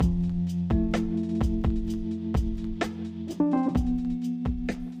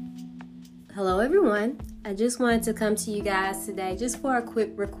everyone. I just wanted to come to you guys today just for a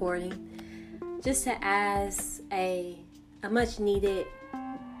quick recording, just to ask a much needed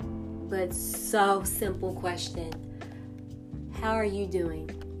but so simple question. How are you doing?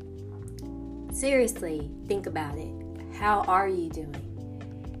 Seriously, think about it. How are you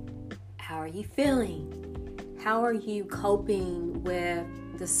doing? How are you feeling? How are you coping with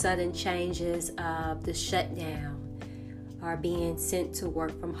the sudden changes of the shutdown or being sent to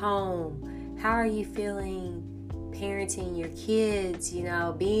work from home? How are you feeling parenting your kids,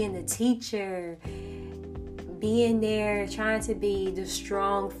 being a teacher, being there, trying to be the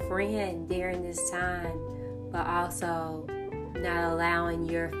strong friend during this time, but also not allowing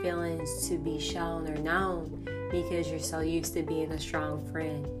your feelings to be shown or known because you're so used to being a strong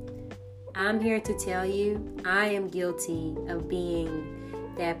friend. I'm here to tell you, I am guilty of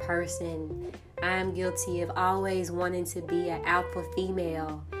being that person. I am guilty of always wanting to be an alpha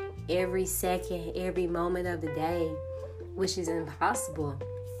female every second, every moment of the day, which is impossible.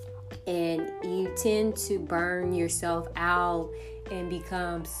 And you tend to burn yourself out and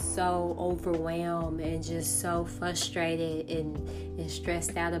become so overwhelmed and just so frustrated and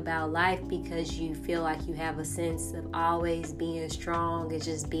stressed out about life because you feel like you have a sense of always being strong and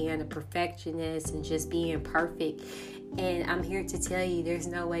just being a perfectionist and just being perfect. And I'm here to tell you there's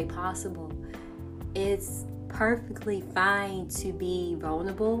no way possible. It's perfectly fine to be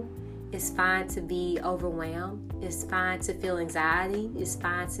vulnerable. It's fine to be overwhelmed. It's fine to feel anxiety. It's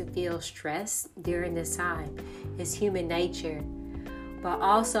fine to feel stress during this time. It's human nature. But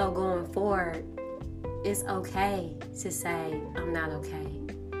also going forward, it's okay to say, I'm not okay.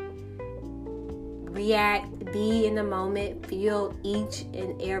 React, be in the moment, feel each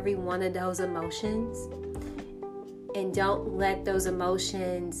and every one of those emotions. And don't let those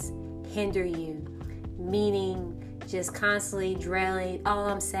emotions hinder you. Meaning, just constantly drilling, oh,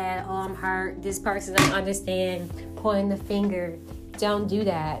 I'm sad, oh, I'm hurt, this person don't understand, pointing the finger. Don't do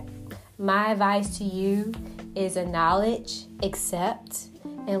that. My advice to you is acknowledge, accept,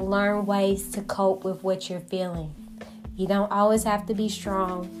 and learn ways to cope with what you're feeling. You don't always have to be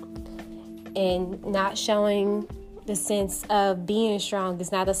strong, and not showing the sense of being strong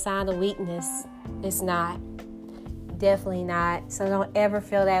is not a sign of weakness. It's not. Definitely not. So don't ever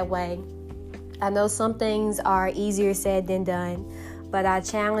feel that way. I know some things are easier said than done, but I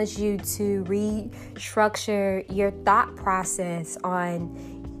challenge you to restructure your thought process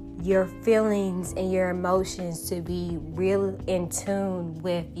on your feelings and your emotions to be real in tune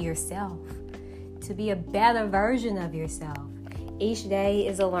with yourself, to be a better version of yourself. Each day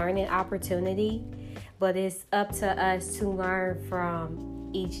is a learning opportunity, but it's up to us to learn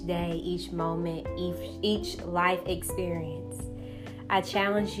from each day, each moment, each life experience. I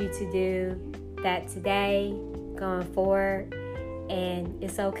challenge you to do that today, going forward, and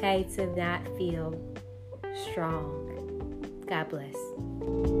it's okay to not feel strong. God bless.